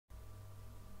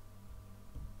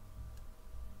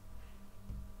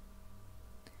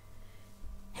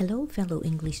Hello, fellow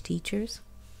English teachers.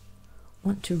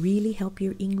 Want to really help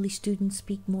your English students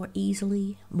speak more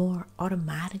easily, more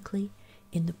automatically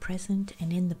in the present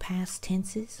and in the past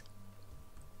tenses?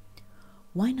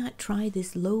 Why not try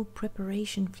this low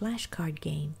preparation flashcard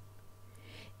game?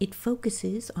 It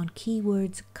focuses on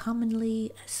keywords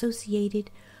commonly associated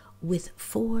with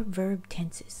 4 verb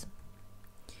tenses.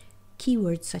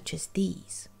 Keywords such as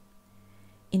these.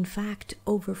 In fact,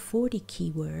 over 40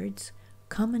 keywords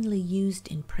commonly used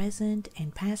in present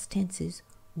and past tenses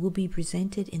will be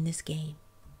presented in this game.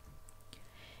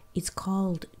 It's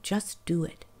called Just Do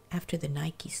It, after the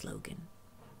Nike slogan.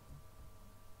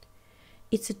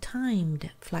 It's a timed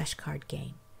flashcard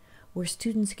game where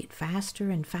students get faster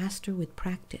and faster with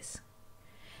practice.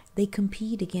 They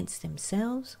compete against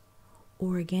themselves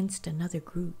or against another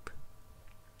group.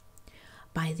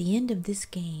 By the end of this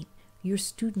game, your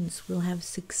students will have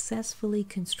successfully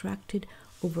constructed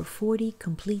over 40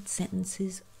 complete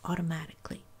sentences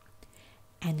automatically,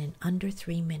 and in under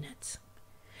 3 minutes.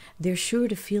 They're sure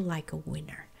to feel like a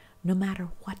winner, no matter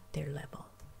what their level.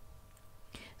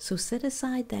 So set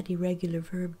aside that irregular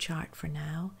verb chart for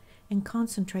now and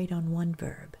concentrate on one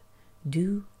verb: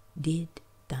 do, did,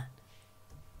 done.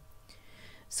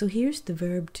 So here's the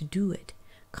verb to do it,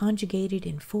 conjugated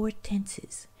in 4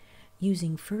 tenses,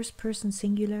 using first person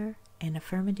singular and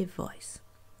affirmative voice.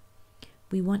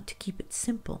 We want to keep it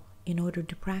simple in order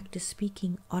to practice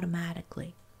speaking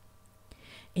automatically.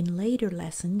 In later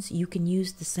lessons, you can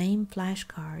use the same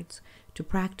flashcards to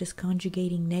practice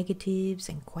conjugating negatives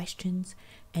and questions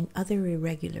and other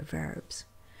irregular verbs.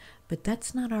 But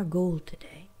that's not our goal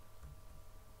today.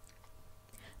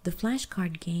 The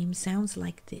flashcard game sounds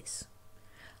like this: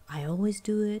 I always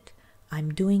do it,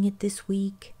 I'm doing it this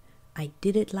week, I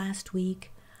did it last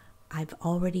week, I've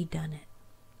already done it.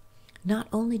 Not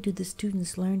only do the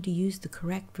students learn to use the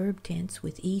correct verb tense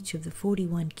with each of the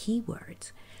 41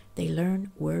 keywords, they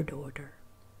learn word order.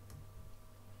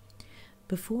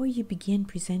 Before you begin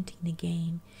presenting the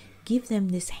game, give them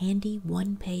this handy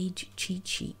 1-page cheat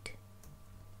sheet.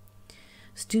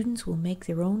 Students will make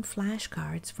their own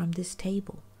flashcards from this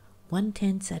table, 1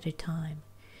 tense at a time,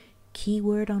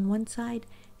 keyword on one side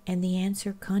and the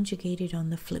answer conjugated on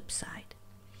the flip side.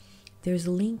 There's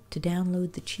a link to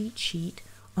download the cheat sheet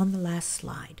on the last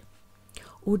slide,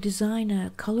 or design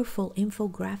a colorful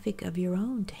infographic of your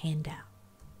own to hand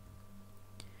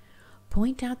out.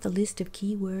 Point out the list of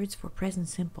keywords for present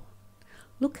simple.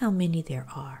 Look how many there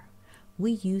are.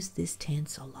 We use this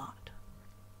tense a lot.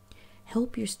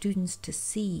 Help your students to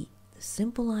see the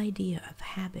simple idea of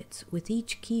habits with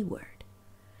each keyword.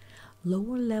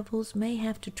 Lower levels may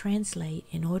have to translate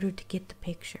in order to get the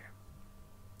picture.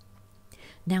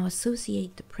 Now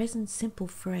associate the present simple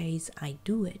phrase, I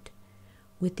do it,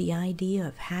 with the idea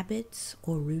of habits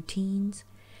or routines,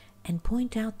 and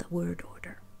point out the word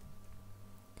order.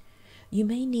 You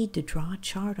may need to draw a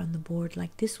chart on the board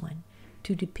like this one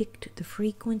to depict the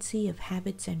frequency of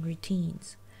habits and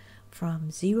routines from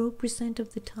 0%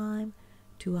 of the time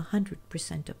to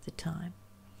 100% of the time.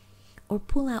 Or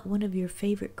pull out one of your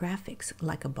favorite graphics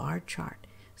like a bar chart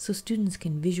so students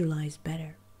can visualize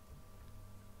better.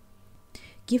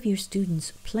 Give your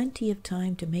students plenty of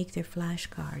time to make their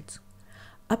flashcards.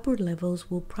 Upper levels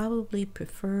will probably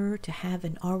prefer to have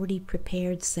an already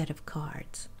prepared set of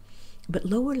cards, but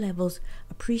lower levels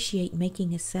appreciate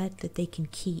making a set that they can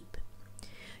keep.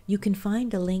 You can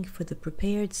find a link for the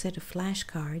prepared set of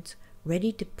flashcards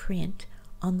ready to print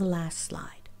on the last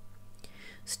slide.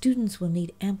 Students will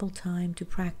need ample time to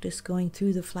practice going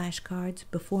through the flashcards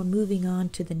before moving on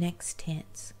to the next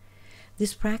tense.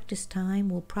 This practice time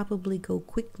will probably go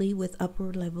quickly with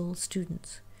upper level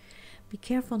students. Be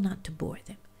careful not to bore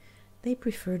them. They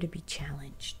prefer to be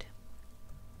challenged.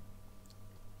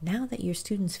 Now that your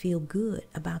students feel good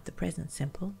about the present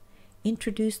simple,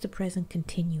 introduce the present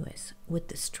continuous with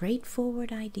the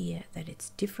straightforward idea that it's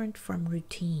different from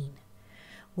routine,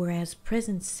 whereas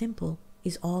present simple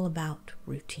is all about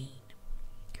routine.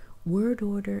 Word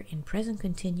order in present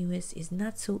continuous is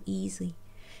not so easy,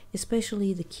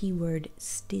 especially the keyword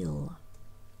still.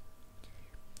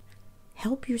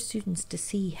 Help your students to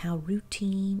see how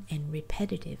routine and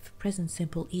repetitive present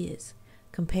simple is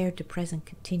compared to present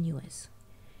continuous.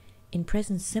 In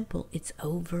present simple, it's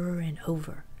over and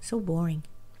over, so boring.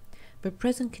 But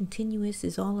present continuous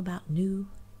is all about new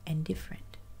and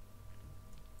different.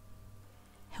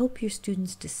 Help your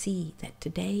students to see that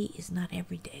today is not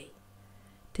every day.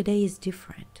 Today is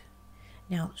different.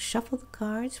 Now shuffle the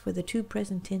cards for the 2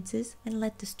 present tenses and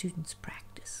let the students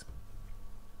practice.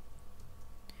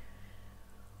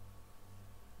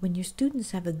 When your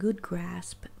students have a good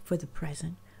grasp for the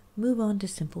present, move on to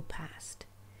simple past.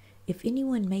 If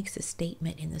anyone makes a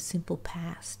statement in the simple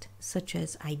past, such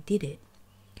as I did it,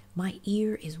 my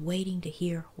ear is waiting to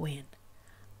hear when.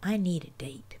 I need a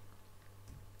date.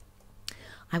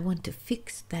 I want to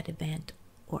fix that event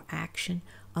or action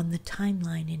on the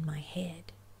timeline in my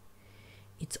head.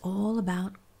 It's all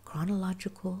about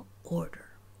chronological order.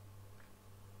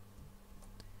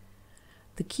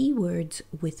 The key words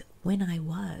with when I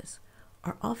was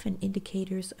are often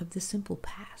indicators of the simple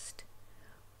past.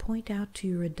 Point out to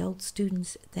your adult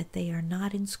students that they are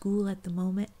not in school at the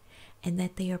moment and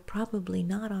that they are probably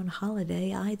not on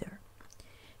holiday either.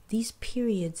 These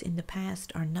periods in the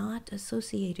past are not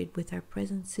associated with our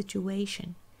present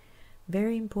situation.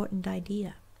 Very important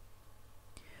idea.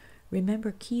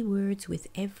 Remember, keywords with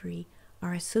every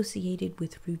are associated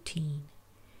with routine.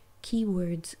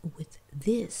 Keywords with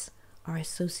this are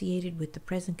associated with the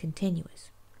present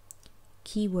continuous.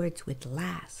 Keywords with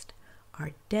last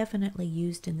are definitely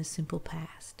used in the simple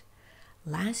past.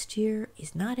 Last year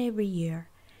is not every year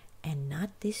and not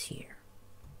this year.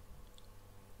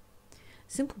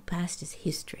 Simple past is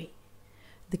history.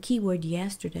 The keyword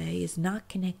yesterday is not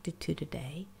connected to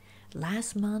today.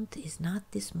 Last month is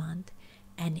not this month,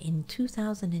 and in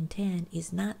 2010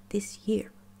 is not this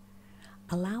year.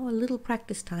 Allow a little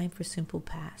practice time for simple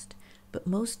past, but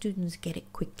most students get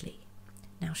it quickly.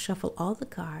 Now shuffle all the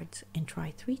cards and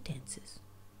try 3 tenses.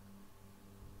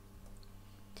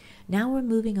 Now we're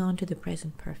moving on to the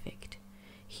present perfect.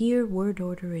 Here word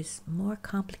order is more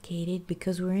complicated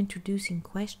because we're introducing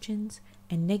questions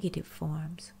and negative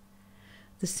forms.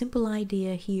 The simple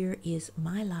idea here is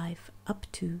my life up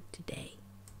to today.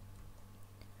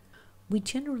 We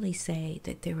generally say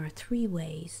that there are 3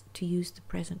 ways to use the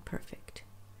present perfect.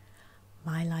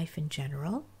 My life in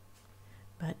general,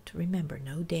 but remember,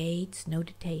 no dates, no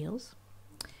details.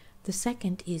 The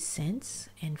second is since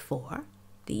and for,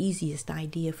 the easiest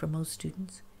idea for most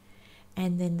students.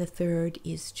 And then the third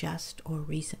is just or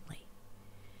recently.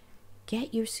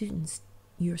 Get your students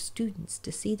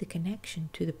to see the connection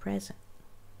to the present.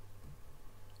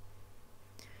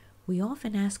 We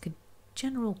often ask a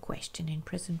general question in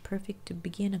present perfect to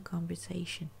begin a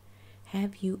conversation.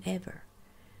 Have you ever?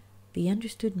 The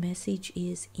understood message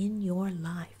is in your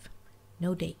life.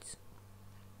 No dates.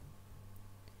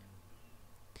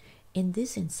 In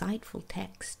this insightful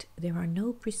text, there are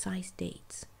no precise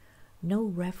dates, no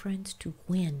reference to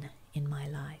when in my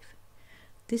life.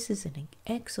 This is an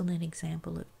excellent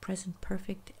example of present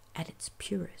perfect at its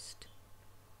purest.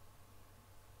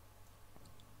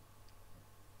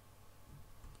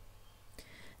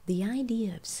 The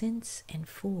idea of since and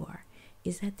for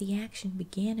is that the action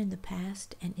began in the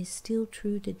past and is still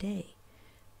true today.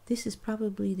 This is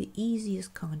probably the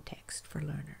easiest context for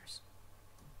learners.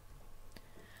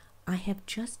 I have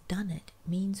just done it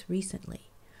means recently.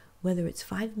 Whether it's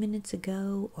 5 minutes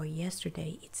ago or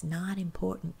yesterday, it's not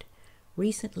important.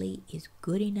 Recently is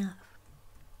good enough.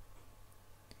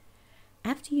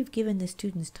 After you've given the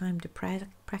students time to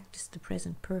practice the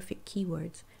present perfect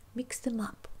keywords, mix them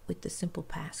up with the simple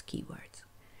past keywords.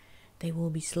 They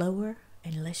will be slower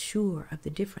and less sure of the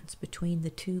difference between the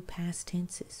 2 past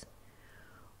tenses.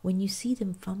 When you see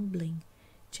them fumbling,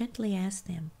 gently ask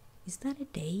them, is that a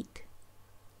date?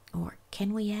 Or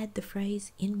can we add the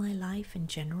phrase, in my life in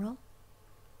general?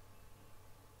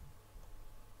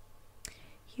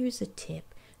 Here's a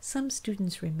tip. Some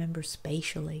students remember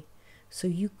spatially, so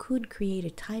you could create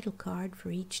a title card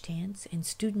for each tense and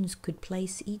students could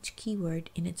place each keyword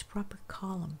in its proper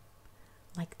column,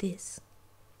 like this.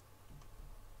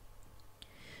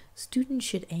 Students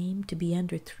should aim to be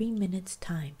under 3 minutes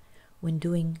time when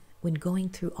going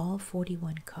through all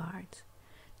 41 cards.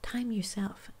 Time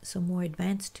yourself so more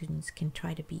advanced students can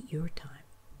try to beat your time.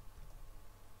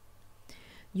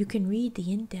 You can read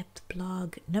the in-depth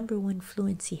blog #1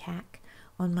 Fluency Hack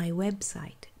on my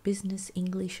website,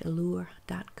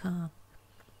 businessenglishallure.com.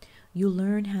 You'll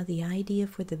learn how the idea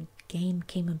for the game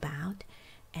came about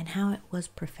and how it was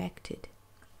perfected.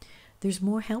 There's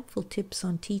more helpful tips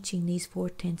on teaching these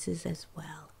 4 tenses as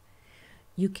well.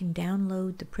 You can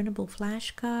download the printable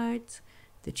flashcards,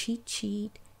 the cheat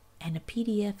sheet, and a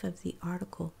PDF of the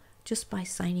article just by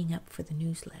signing up for the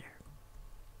newsletter.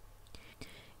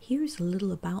 Here's a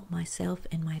little about myself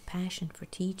and my passion for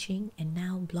teaching and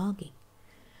now blogging.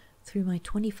 Through my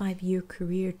 25-year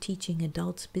career teaching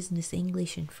adults business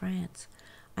English in France,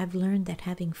 I've learned that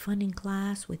having fun in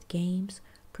class with games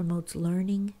promotes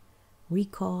learning,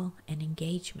 recall, and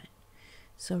engagement.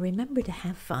 So remember to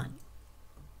have fun.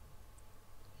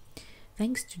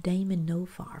 Thanks to Damon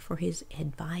Nofar for his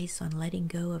advice on letting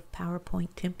go of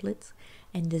PowerPoint templates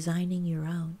and designing your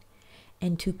own.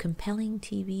 and to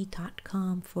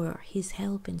compellingtv.com for his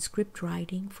help in script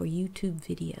writing for YouTube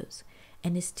videos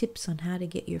and his tips on how to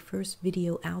get your first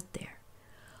video out there.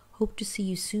 Hope to see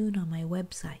you soon on my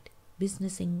website,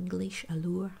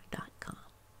 businessenglishallure.com.